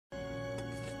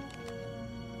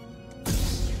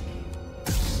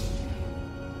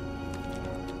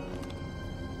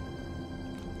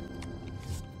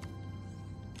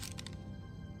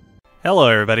Hello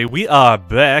everybody, we are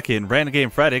back in Random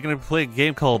Game Friday. Going to play a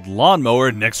game called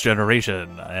Lawnmower Next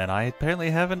Generation. And I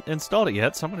apparently haven't installed it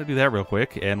yet, so I'm going to do that real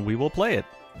quick, and we will play it.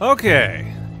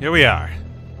 Okay, here we are.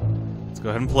 Let's go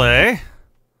ahead and play.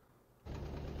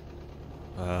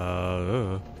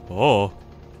 Oh.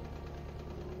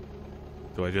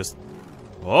 Do I just...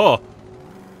 Oh!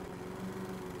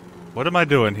 What am I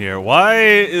doing here? Why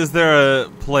is there a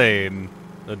plane?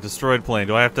 A destroyed plane?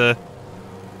 Do I have to...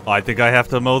 Oh, I think I have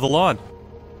to mow the lawn.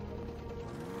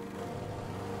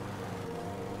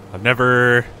 I've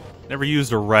never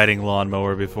used a riding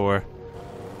lawnmower before.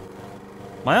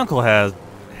 My uncle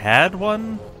had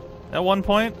one at one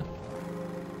point.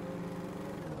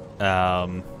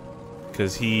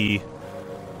 Because he,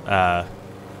 the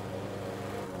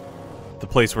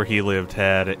place where he lived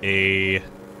had a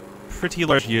pretty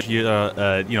large,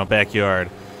 backyard.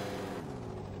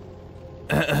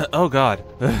 Oh God.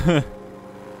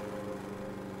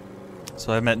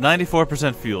 So I'm at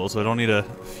 94% fuel, so I don't need to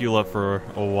fuel up for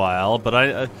a while, but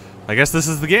I guess this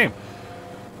is the game.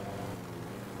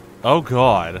 Oh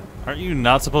God. Aren't you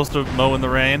not supposed to mow in the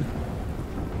rain?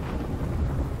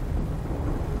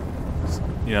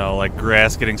 You know, like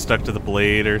grass getting stuck to the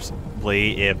blade or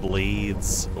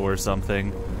blades or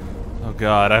something. Oh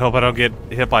God, I hope I don't get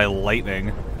hit by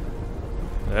lightning.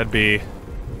 That'd be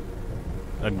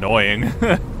annoying.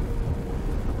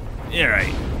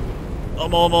 Alright.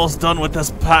 I'm almost done with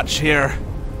this patch here.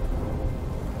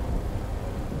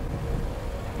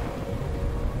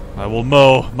 I will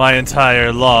mow my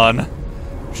entire lawn,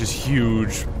 which is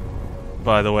huge,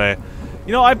 by the way.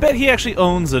 You know, I bet he actually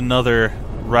owns another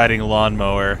riding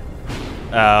lawnmower.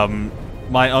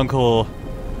 My aunt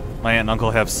and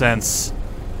uncle have since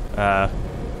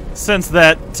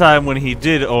that time when he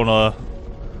did own a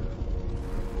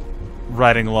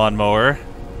riding lawnmower,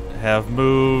 have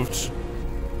moved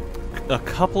a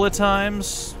couple of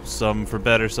times, some for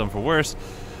better, some for worse.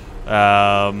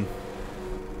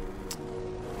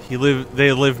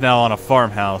 They live now on a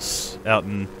farmhouse out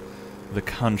in the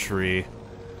country,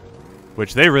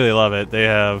 which they really love it. They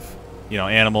have, you know,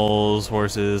 animals,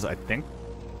 horses. I think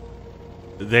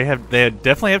they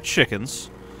definitely have chickens.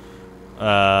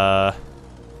 I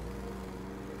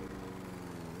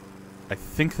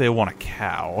think they want a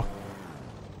cow,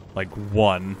 like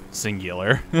one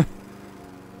singular.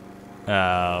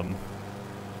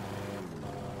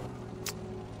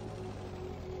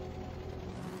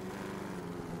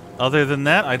 Other than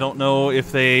that, I don't know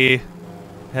if they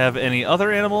have any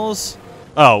other animals.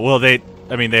 Oh, well, they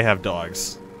have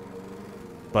dogs.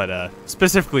 But,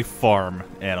 specifically farm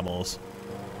animals.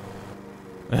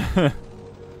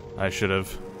 I should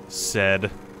have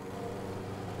said.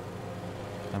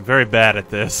 I'm very bad at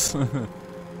this.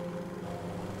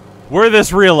 Were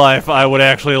this real life, I would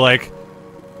actually, like,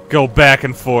 go back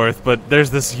and forth, but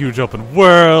there's this huge open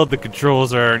world, the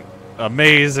controls are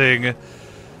amazing.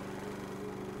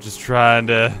 Just trying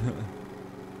to...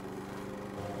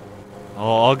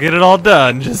 I'll get it all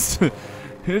done, just...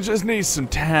 It just needs some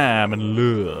time and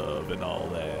love and all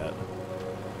that.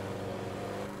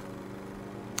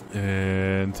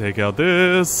 And take out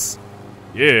this.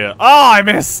 Yeah. Oh, I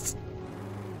missed!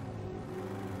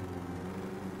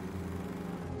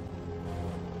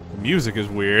 The music is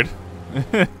weird.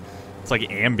 It's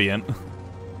like ambient.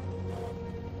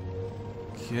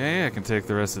 Okay, I can take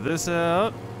the rest of this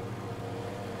out.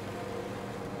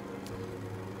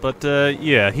 But,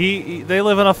 yeah, they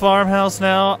live in a farmhouse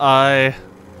now. I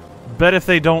bet if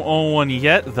they don't own one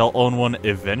yet, they'll own one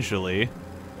eventually.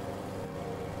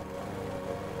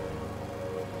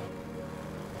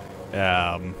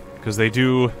 Because they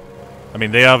do... I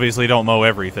mean, they obviously don't mow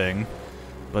everything,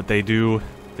 but they do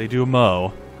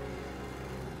mow.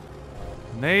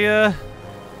 They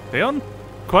own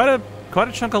quite a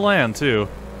chunk of land too.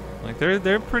 Like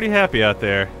they're pretty happy out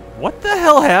there. What the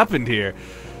hell happened here?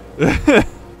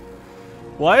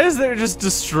 Why is there just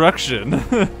destruction?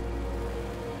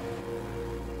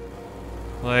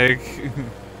 Like,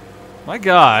 my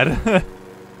God.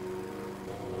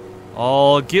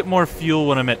 I'll get more fuel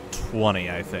when I'm at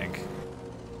 20, I think.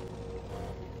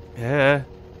 Yeah.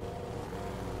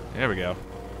 There we go.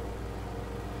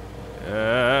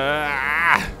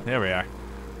 There we are.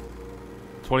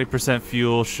 20%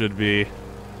 fuel should be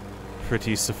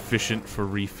pretty sufficient for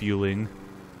refueling.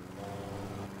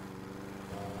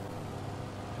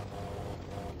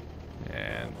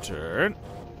 And turn.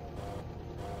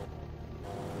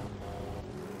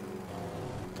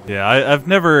 Yeah, I've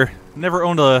never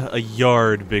owned a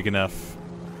yard big enough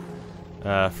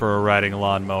for a riding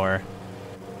lawnmower.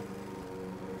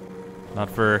 Not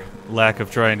for lack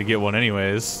of trying to get one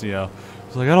anyways, you know.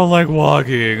 It's like, I don't like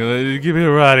walking. Give me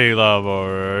a riding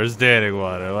lawnmower or a standing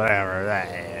one or whatever.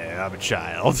 I'm a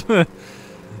child. Look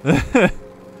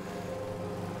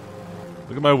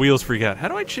at my wheels freak out. How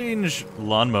do I change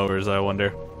lawnmowers, I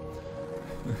wonder?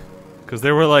 Because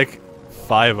there were like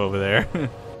 5 over there.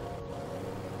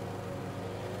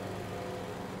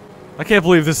 I can't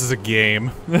believe this is a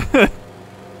game.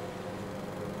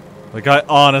 Like, I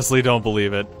honestly don't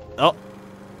believe it. Oh.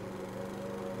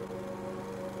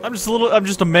 I'm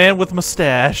just a man with a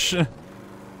mustache.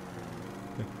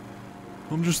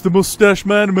 I'm just the mustache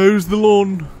man who mows the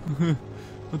lawn.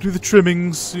 I do the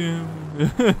trimmings. Yeah.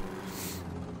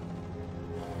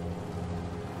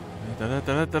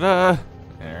 Da-da-da-da-da.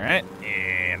 Alright,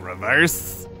 and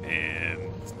reverse,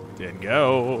 and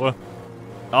go.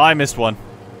 Oh, I missed one.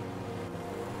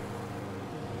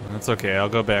 That's okay, I'll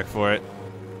go back for it.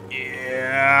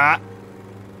 Yeah!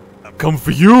 I'm coming for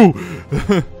you!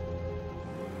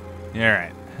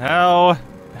 Alright, how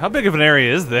big of an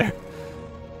area is there?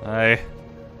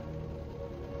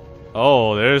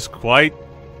 Oh, there's quite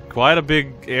a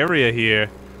big area here.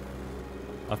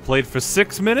 I've played for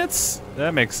 6 minutes?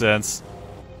 That makes sense.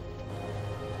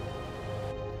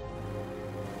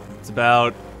 It's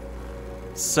about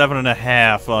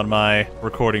 7.5 on my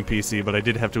recording PC, but I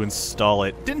did have to install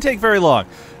it. Didn't take very long.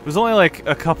 It was only like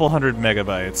a couple hundred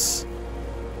megabytes.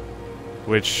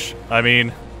 Which, I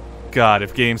mean, God,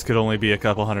 if games could only be a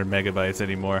couple hundred megabytes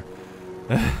anymore.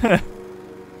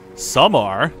 Some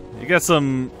are. You got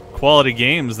some quality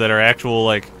games that are actual,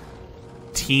 like,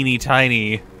 teeny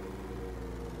tiny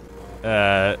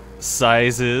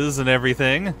sizes and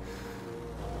everything.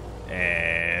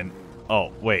 And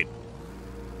oh, wait.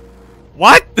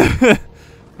 What? What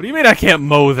do you mean I can't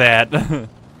mow that?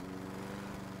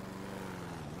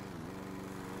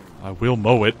 I will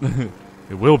mow it.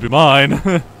 It will be mine.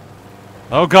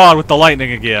 Oh God, with the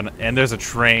lightning again. And there's a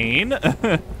train.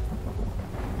 What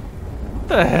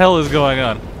the hell is going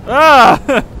on?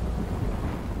 Ah!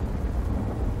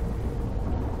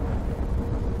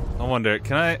 I wonder,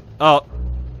 can I... Oh.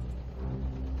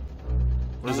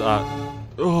 What is that?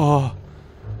 Oh.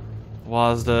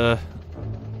 Was the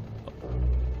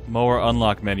mower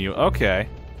unlock menu. Okay.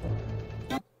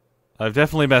 I've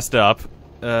definitely messed up.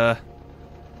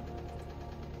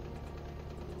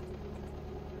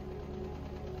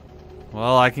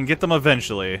 Well, I can get them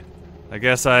eventually. I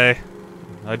guess I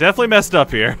definitely messed up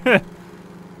here.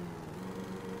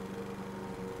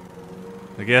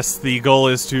 I guess the goal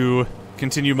is to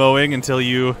continue mowing until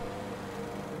you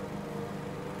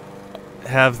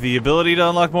have the ability to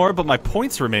unlock more, but my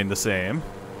points remain the same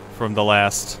from the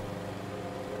last,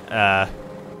 from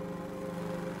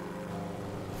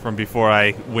before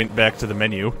I went back to the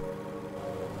menu.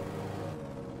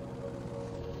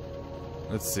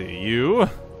 Let's see, you...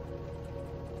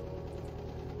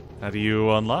 How do you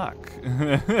unlock?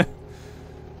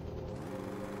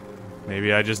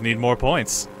 Maybe I just need more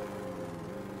points.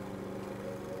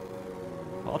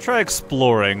 I'll try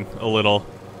exploring a little.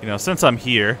 You know, since I'm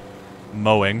here,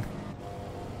 mowing,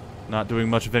 not doing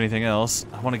much of anything else,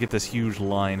 I want to get this huge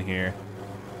line here.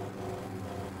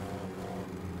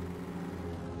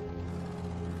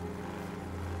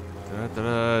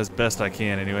 Da-da-da, as best I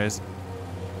can, anyways.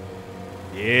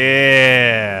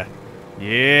 Yeah!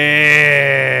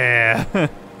 Yeah!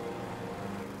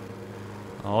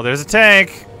 Oh, there's a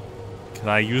tank! Can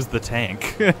I use the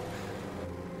tank?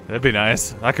 That'd be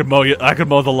nice. I could mow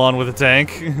the lawn with a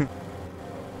tank.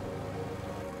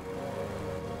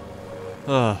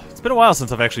 It's been a while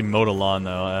since I've actually mowed a lawn,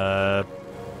 though.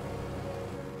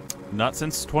 Not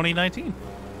since 2019,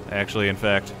 actually, in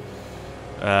fact.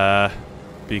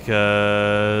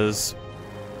 Because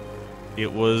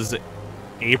it was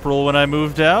April when I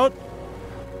moved out.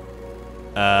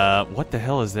 What the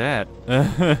hell is that?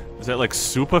 Is that like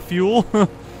super fuel?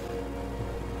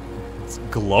 It's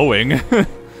glowing.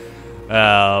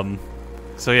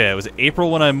 So yeah, it was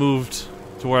April when I moved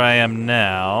to where I am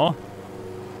now.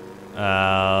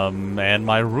 And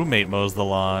my roommate mows the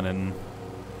lawn, and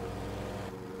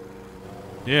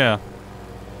yeah.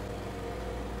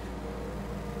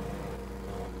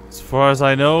 As far as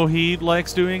I know, he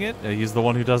likes doing it. He's the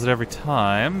one who does it every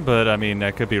time, but I mean,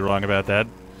 I could be wrong about that.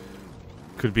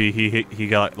 Could be he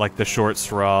got like the short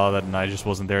straw and I just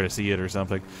wasn't there to see it or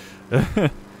something. I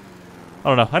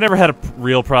don't know. I never had a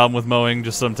real problem with mowing.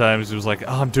 Just sometimes it was like,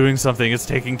 oh, I'm doing something. It's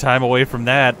taking time away from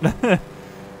that.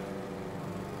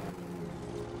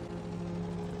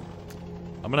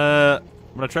 I'm gonna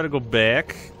try to go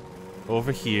back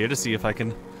over here to see if I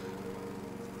can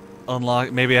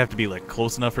unlock. Maybe I have to be like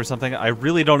close enough or something. I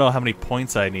really don't know how many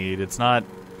points I need. It's not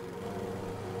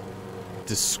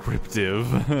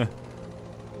descriptive.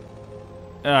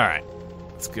 Alright.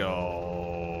 Let's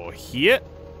go here.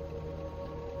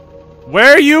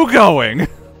 Where are you going?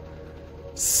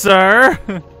 Sir?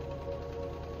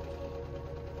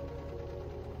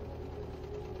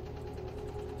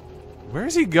 Where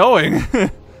is he going?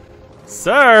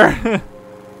 Sir?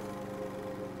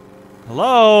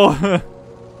 Hello?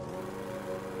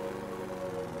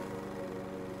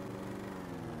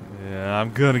 Yeah,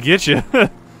 I'm gonna get you.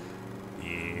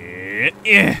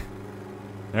 Yeah.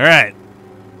 Alright.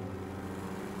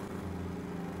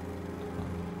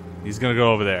 He's gonna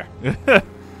go over there.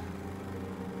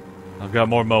 I've got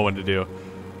more mowing to do.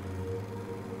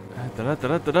 I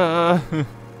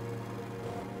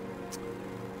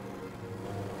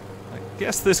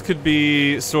guess this could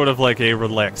be sort of like a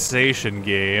relaxation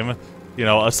game, you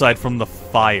know, aside from the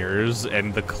fires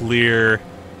and the clear,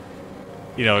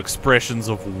 you know, expressions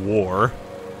of war.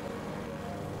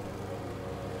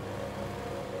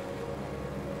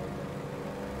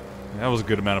 That was a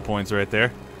good amount of points right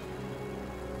there.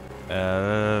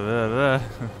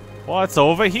 What's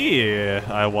over here,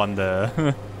 I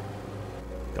wonder?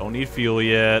 Don't need fuel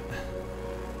yet.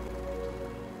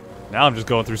 Now I'm just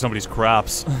going through somebody's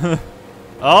crops.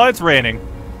 Oh, it's raining.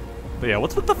 But yeah,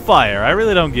 what's with the fire? I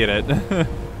really don't get it.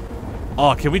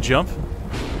 Oh, can we jump?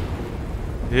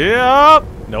 Yep.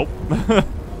 Nope.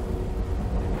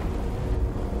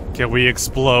 Can we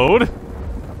explode?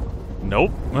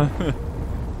 Nope.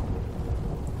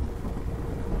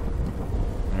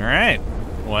 Alright.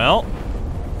 Well,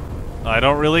 I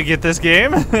don't really get this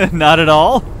game. Not at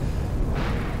all.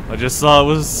 I just saw it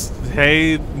was,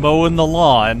 hey, mowing the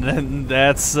lawn, and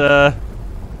that's kind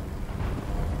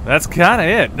of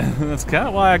it. That's kind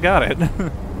of why I got it.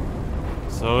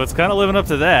 So it's kind of living up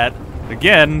to that.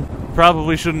 Again,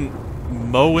 probably shouldn't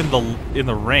mow in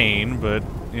the rain, but,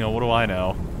 you know, what do I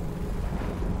know?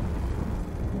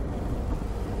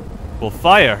 Will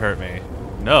fire hurt me?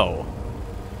 No.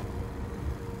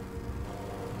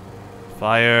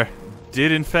 Fire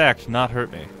did, in fact, not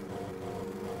hurt me.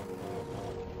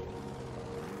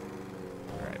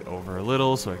 Alright, over a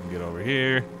little so I can get over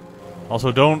here.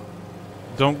 Also, don't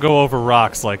go over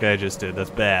rocks like I just did. That's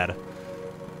bad.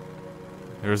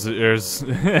 There's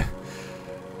a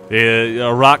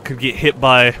rock could get hit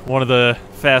by one of the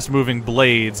fast-moving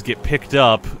blades, get picked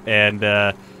up,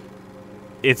 and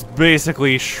it's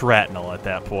basically shrapnel at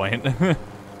that point.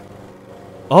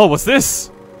 Oh, what's this?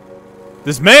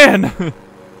 This man!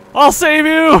 I'll save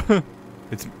you!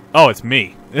 It's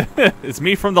me. It's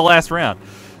me from the last round.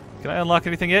 Can I unlock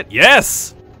anything yet?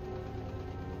 Yes!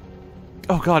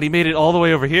 Oh god, he made it all the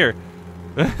way over here.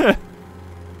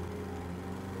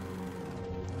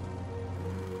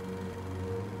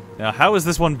 Now, how is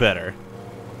this one better?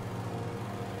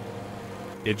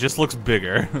 It just looks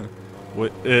bigger.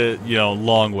 You know,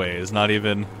 long ways, not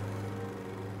even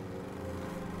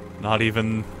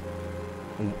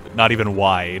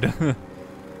wide.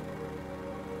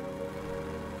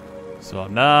 So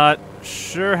I'm not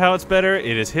sure how it's better.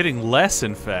 It is hitting less,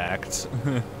 in fact.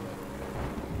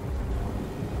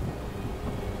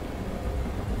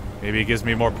 Maybe it gives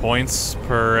me more points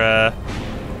per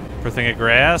thing of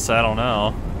grass? I don't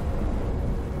know.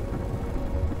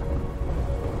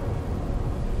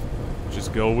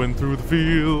 Just going through the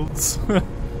fields.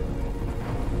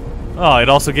 Oh, it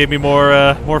also gave me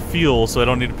more fuel, so I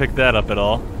don't need to pick that up at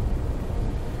all.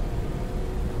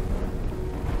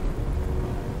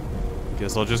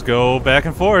 Guess I'll just go back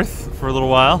and forth for a little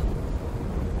while.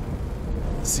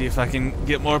 See if I can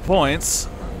get more points.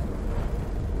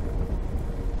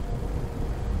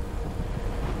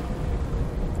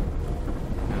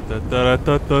 This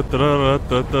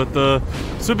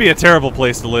would be a terrible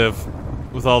place to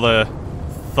live with all the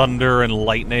thunder and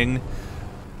lightning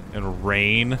and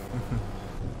rain.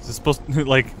 Is this supposed to,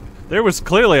 like, there was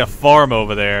clearly a farm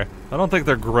over there. I don't think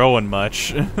they're growing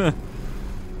much.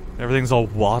 Everything's all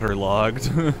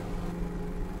waterlogged.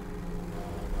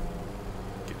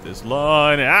 Get this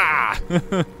line. Ah!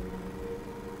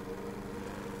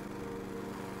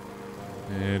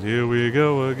 And here we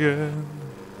go again.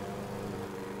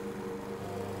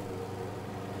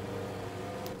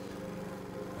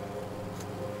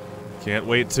 Can't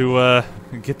wait to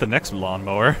get the next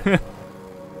lawnmower.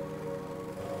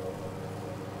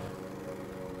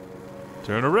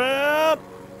 Turn around!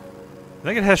 I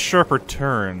think it has sharper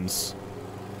turns.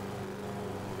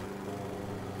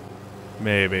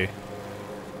 Maybe.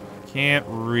 Can't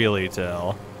really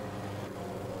tell.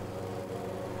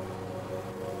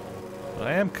 But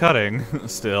I am cutting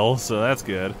still, so that's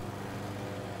good.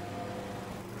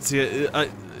 See,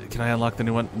 can I unlock the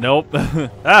new one? Nope.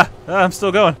 I'm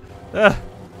still going. I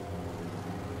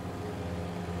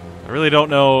really don't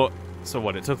know So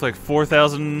what, it took like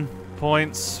 4,000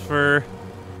 points for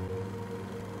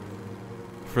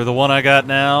the one I got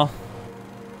now.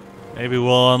 Maybe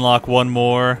we'll unlock one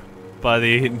more by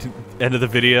the end of the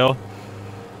video.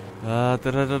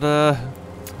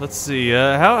 Let's see,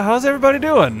 how's everybody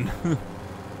doing?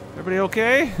 Everybody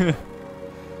okay?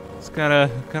 It's kinda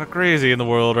crazy in the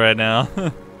world right now.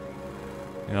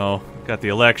 You know, got the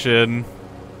election.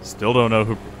 Still don't know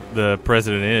who the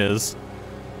president is.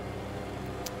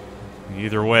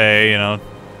 Either way, you know,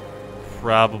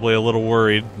 probably a little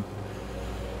worried.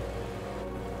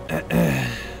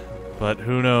 But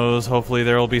who knows, hopefully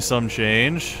there will be some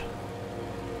change.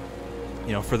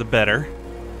 You know, for the better.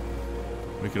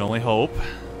 We can only hope.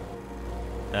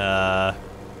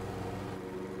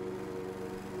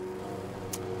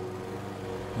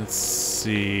 Let's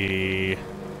see.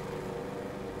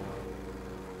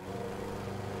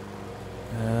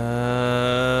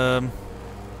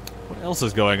 What else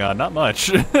is going on? Not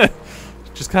much.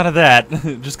 Just kind of that.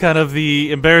 Just kind of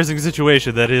the embarrassing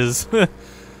situation that is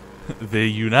the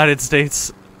United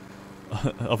States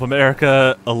of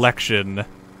America election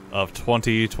of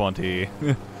 2020.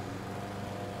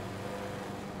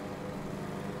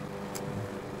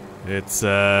 It's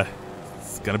gonna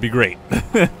be great.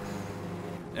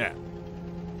 Yeah.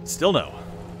 Still no.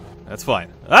 That's fine.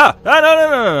 Ah!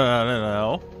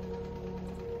 No.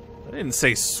 I didn't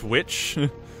say switch.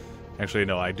 Actually,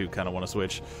 no, I do kind of want to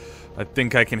switch. I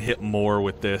think I can hit more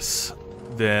with this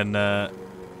than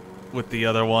with the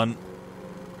other one.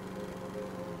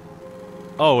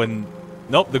 Oh, and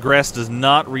nope, the grass does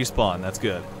not respawn. That's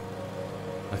good.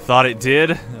 I thought it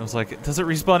did. I was like, does it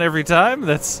respawn every time?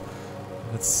 That's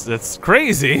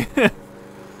crazy.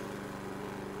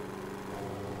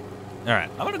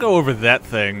 Alright, I'm gonna go over that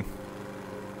thing.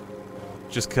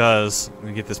 Just cause, let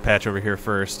me get this patch over here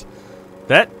first.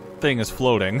 That thing is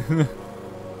floating.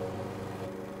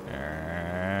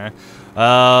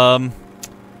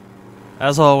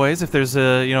 As always, if there's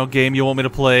a, you know, game you want me to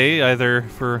play, either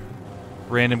for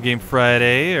Random Game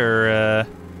Friday or,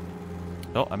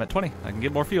 oh, I'm at 20. I can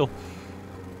get more fuel.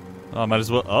 Oh, I might as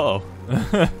well, uh-oh.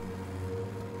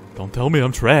 Don't tell me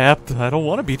I'm trapped. I don't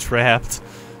want to be trapped.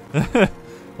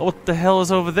 Oh, what the hell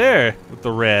is over there with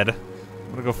the red? I'm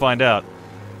gonna go find out.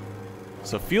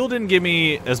 So fuel didn't give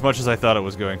me as much as I thought it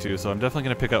was going to, so I'm definitely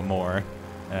gonna pick up more.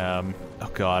 Oh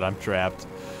god, I'm trapped.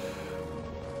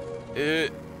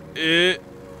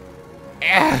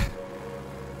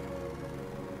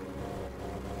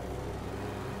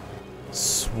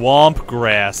 Swamp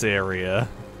grass area.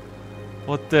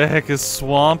 What the heck is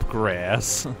swamp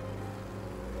grass?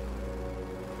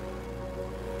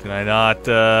 Can I not,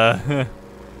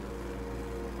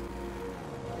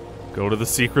 go to the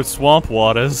secret swamp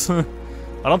waters?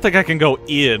 I don't think I can go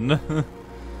in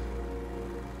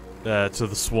to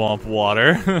the swamp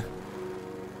water.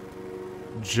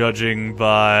 Judging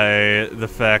by the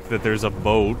fact that there's a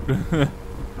boat.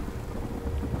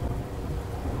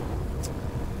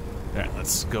 Alright,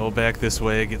 let's go back this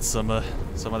way, get some of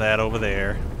that over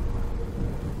there.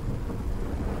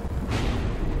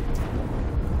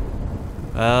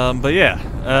 But yeah,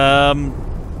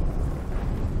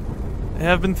 I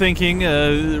have been thinking,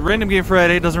 Random Game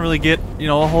Friday doesn't really get, you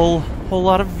know, a whole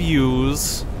lot of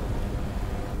views.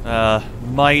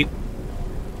 Might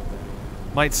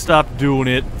stop doing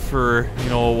it for, you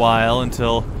know, a while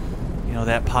until, you know,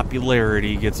 that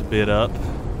popularity gets a bit up.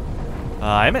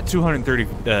 I'm at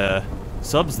 230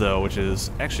 subs though, which is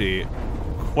actually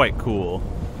quite cool.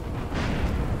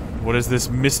 What is this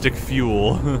mystic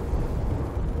fuel?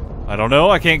 I don't know,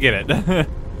 I can't get it.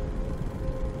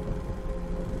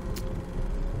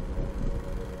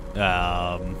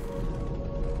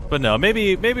 But no,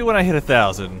 maybe when I hit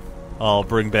 1,000, I'll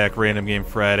bring back Random Game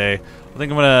Friday. I think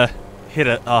I'm gonna hit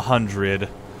 100,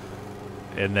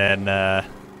 and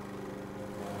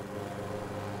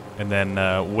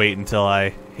then wait until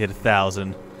I hit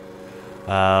 1,000.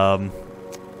 Gonna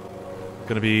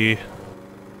be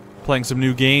playing some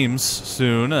new games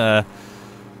soon.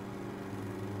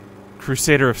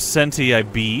 Crusader of Senti I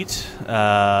beat. This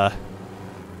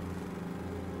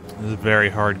is a very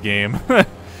hard game.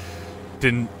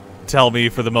 Didn't tell me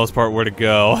for the most part where to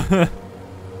go.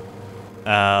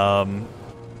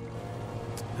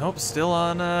 Nope, still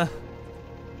on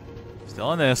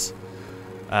this.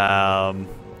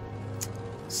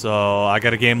 So I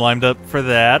got a game lined up for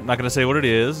that. I'm not gonna say what it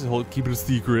is. Keep it a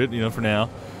secret, you know, for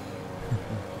now.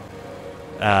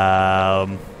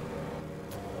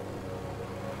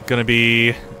 Gonna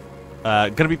be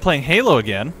playing Halo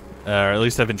again, or at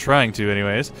least I've been trying to,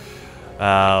 anyways.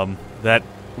 That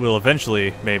will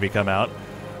eventually maybe come out.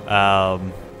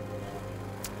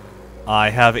 I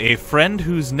have a friend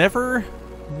who's never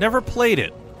played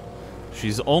it.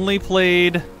 She's only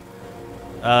played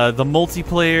the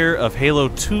multiplayer of Halo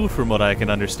 2, from what I can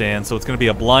understand, so it's going to be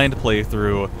a blind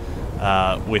playthrough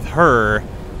with her.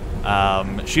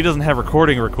 She doesn't have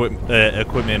recording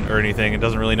equipment or anything and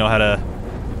doesn't really know how to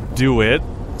do it,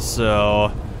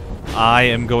 so I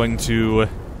am going to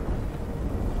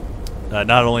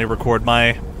not only record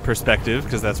my perspective,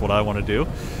 because that's what I want to do,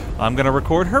 I'm going to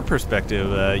record her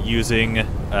perspective using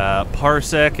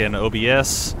Parsec and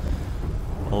OBS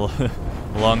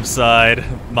alongside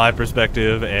my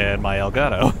perspective and my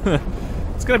Elgato.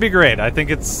 It's going to be great. I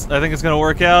think it's going to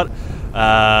work out.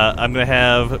 I'm going to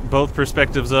have both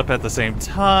perspectives up at the same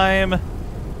time,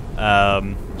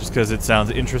 just because it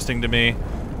sounds interesting to me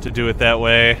to do it that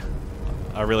way.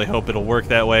 I really hope it'll work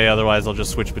that way, otherwise I'll just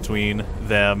switch between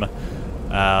them.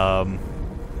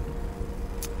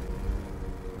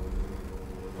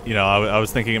 You know, I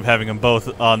was thinking of having them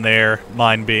both on there,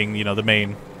 mine being, you know, the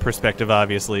main perspective,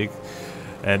 obviously,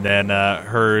 and then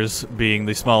hers being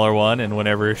the smaller one, and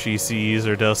whenever she sees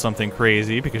or does something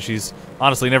crazy, because she's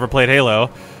honestly never played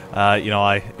Halo, you know,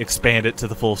 I expand it to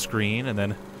the full screen and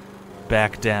then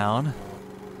back down.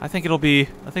 I think it'll be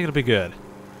good.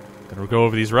 Gonna go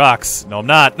over these rocks. No, I'm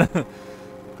not. Gonna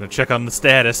check on the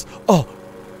status. Oh!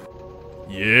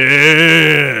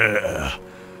 Yeah!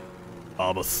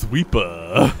 I'm a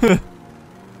sweeper.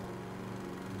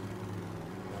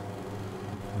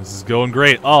 This is going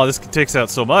great. Oh, this takes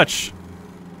out so much.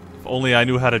 If only I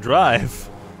knew how to drive.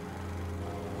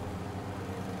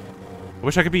 I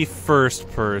wish I could be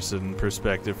first-person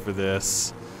perspective for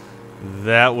this.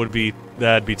 That'd be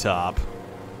top.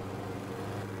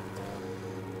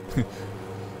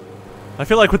 I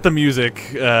feel like with the music,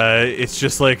 it's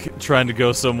just like trying to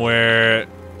go somewhere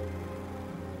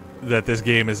that this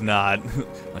game is not.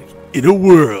 Like, in a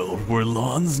world where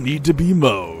lawns need to be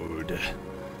mowed,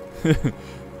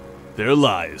 there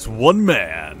lies one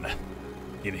man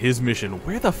in his mission.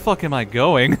 Where the fuck am I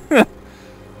going?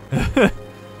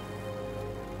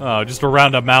 Oh, just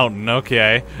around a mountain.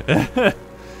 Okay. Well,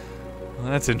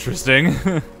 that's interesting.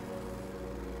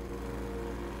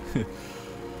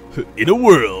 In a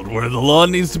world where the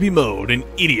lawn needs to be mowed, an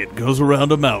idiot goes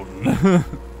around a mountain.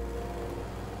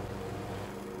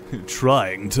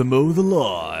 Trying to mow the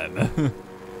lawn.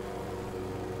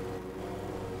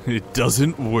 It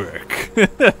doesn't work.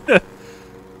 I'm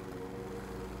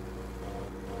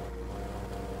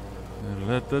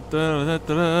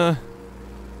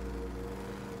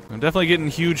definitely getting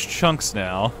huge chunks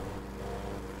now.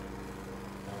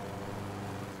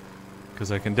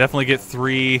 Because I can definitely get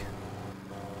 3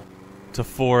 to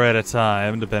 4 at a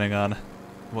time, depending on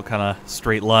what kind of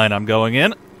straight line I'm going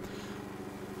in.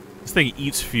 This thing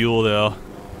eats fuel, though.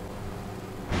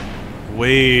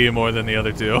 Way more than the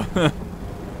other two.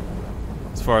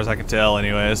 As far as I can tell,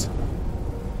 anyways.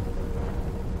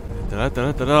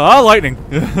 Oh, lightning!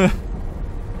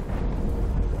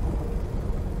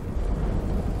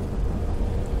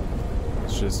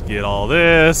 Let's just get all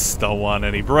this. Don't want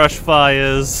any brush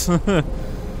fires. You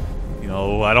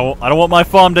know, I don't want my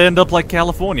farm to end up like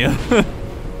California.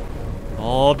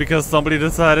 All because somebody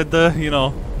decided to, you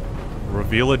know,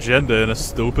 reveal agenda in a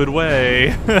stupid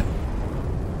way.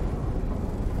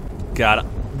 God,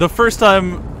 the first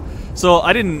time, so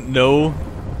I didn't know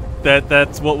that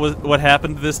that's what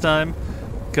happened this time,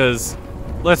 because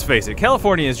let's face it,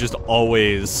 California is just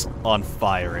always on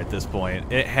fire at this point.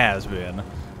 It has been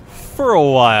for a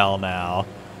while now.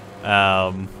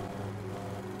 And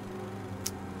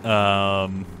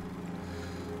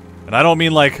I don't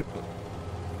mean like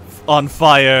on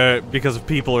fire because of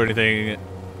people or anything.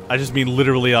 I just mean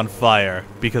literally on fire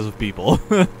because of people.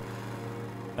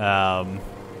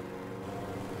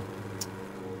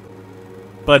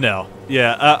 But no,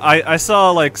 yeah, I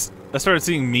saw, like, I started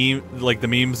seeing the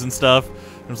memes and stuff.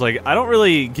 I was like, I don't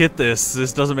really get this.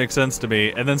 This doesn't make sense to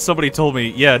me. And then somebody told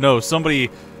me, yeah, no, somebody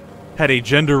had a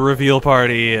gender reveal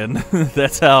party, and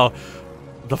that's how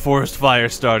the forest fire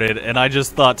started. And I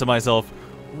just thought to myself,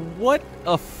 what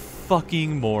a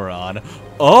fucking moron.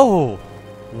 Oh,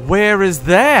 where is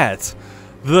that?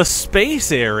 The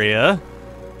space area?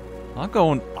 I'm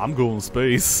going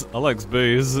space. I like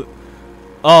space.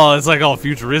 Oh, it's like all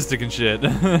futuristic and shit.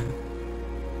 I'm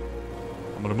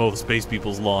gonna mow the space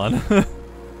people's lawn.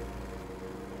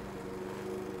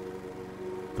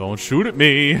 Don't shoot at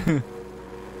me.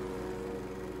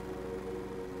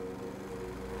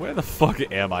 Where the fuck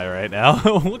am I right now?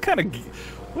 What kind of...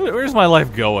 Where's my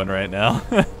life going right now?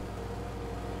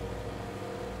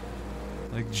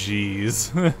 Like,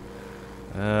 jeez.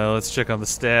 Let's check on the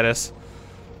status.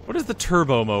 What does the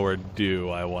turbo mower do,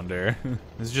 I wonder?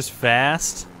 Is it just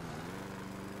fast?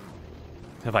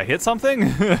 Have I hit something?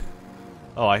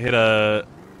 Oh, I hit a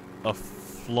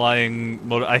flying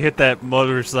motor. I hit that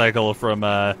motorcycle from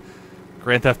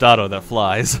Grand Theft Auto that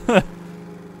flies. The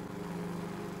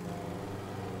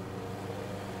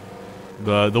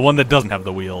one that doesn't have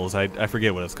the wheels. I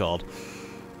forget what it's called.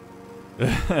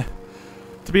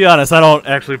 To be honest, I don't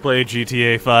actually play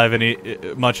GTA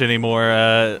 5 much anymore.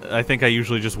 I think I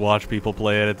usually just watch people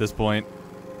play it at this point.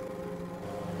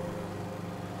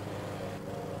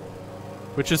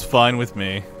 Which is fine with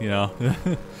me, you know.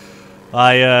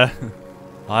 I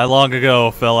long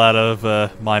ago fell out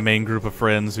of my main group of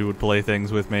friends who would play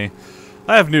things with me.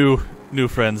 I have new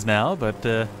friends now,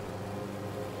 but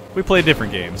we play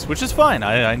different games, which is fine.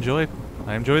 I enjoy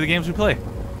the games we play.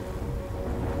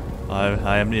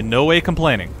 I am in no way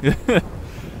complaining.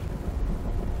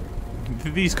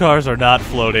 These cars are not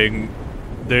floating.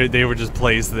 They were just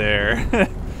placed there.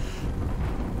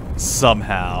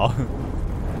 Somehow.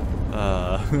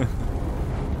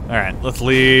 Alright, let's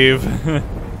leave.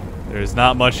 There's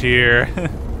not much here.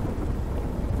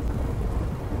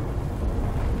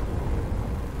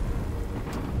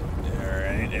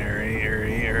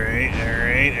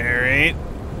 Alright.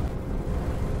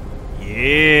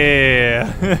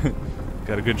 Yeah!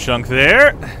 Got a good chunk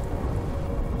there.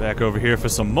 Back over here for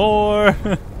some more.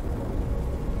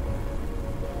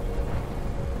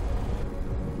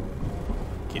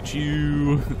 Get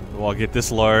you. Well, I'll get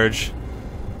this large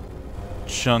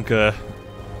chunk of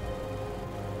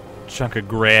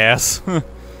grass.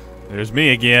 There's me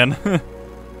again.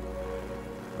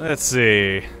 Let's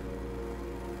see.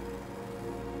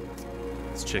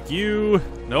 Let's check you.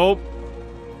 Nope.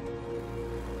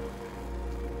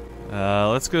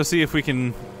 Let's go see if we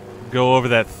can go over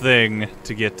that thing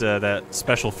to get that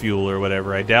special fuel or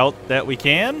whatever. I doubt that we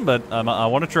can, but I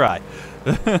want to try.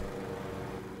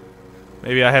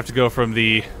 Maybe I have to go from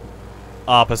the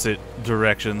opposite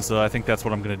direction, so I think that's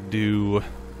what I'm going to do.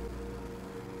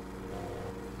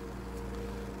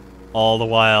 All the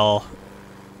while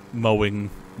mowing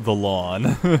the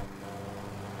lawn.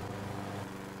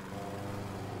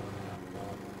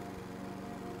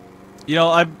 You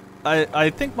know, I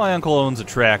think my uncle owns a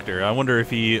tractor. I wonder if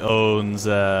he owns,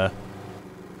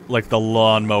 like the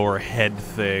lawnmower head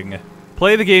thing.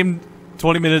 Play the game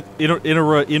 20 minutes,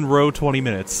 in row 20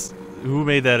 minutes. Who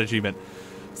made that achievement?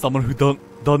 Someone who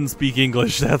doesn't speak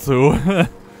English, that's who.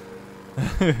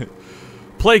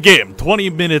 Play game, 20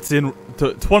 minutes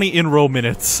 20 in-row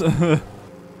minutes.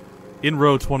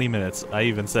 In-row 20 minutes. I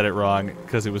even said it wrong,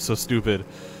 because it was so stupid.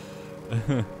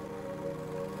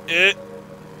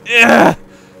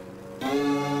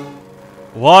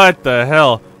 What the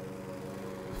hell?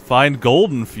 Find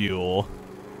golden fuel.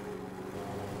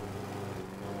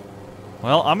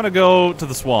 Well, I'm gonna go to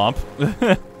the swamp.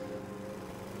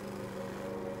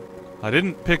 I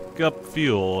didn't pick up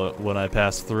fuel when I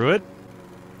passed through it.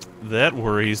 That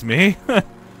worries me.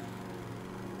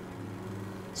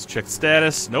 Let's check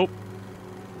status. Nope.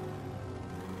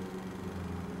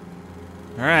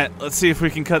 Alright, let's see if we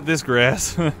can cut this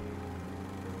grass.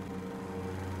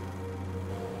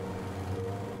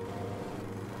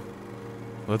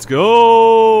 Let's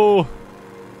go!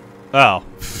 Oh.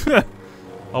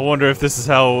 I wonder if this is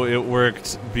how it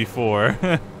worked before.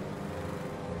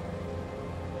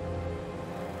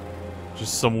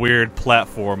 Just some weird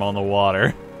platform on the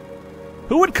water.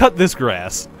 Who would cut this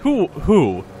grass? Who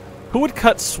would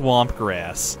cut swamp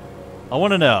grass? I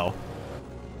want to know.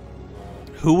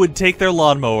 Who would take their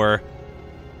lawnmower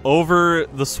over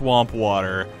the swamp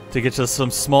water to get just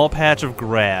some small patch of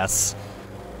grass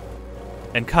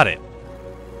and cut it?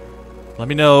 Let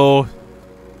me know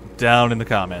down in the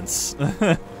comments.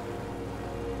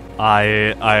 I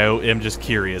am just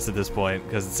curious at this point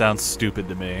because it sounds stupid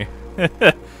to me.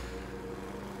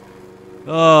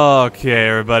 Okay,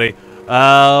 everybody.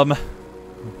 Well,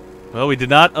 we did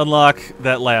not unlock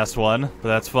that last one, but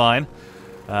that's fine.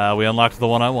 We unlocked the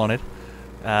one I wanted.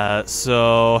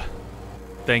 So,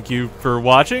 thank you for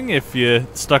watching. If you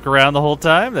stuck around the whole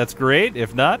time, that's great.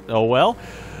 If not, oh well.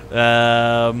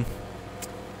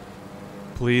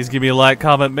 Please give me a like,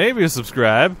 comment, maybe a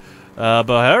subscribe. But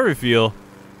however you feel,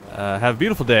 have a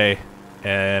beautiful day,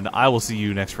 and I will see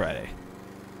you next Friday.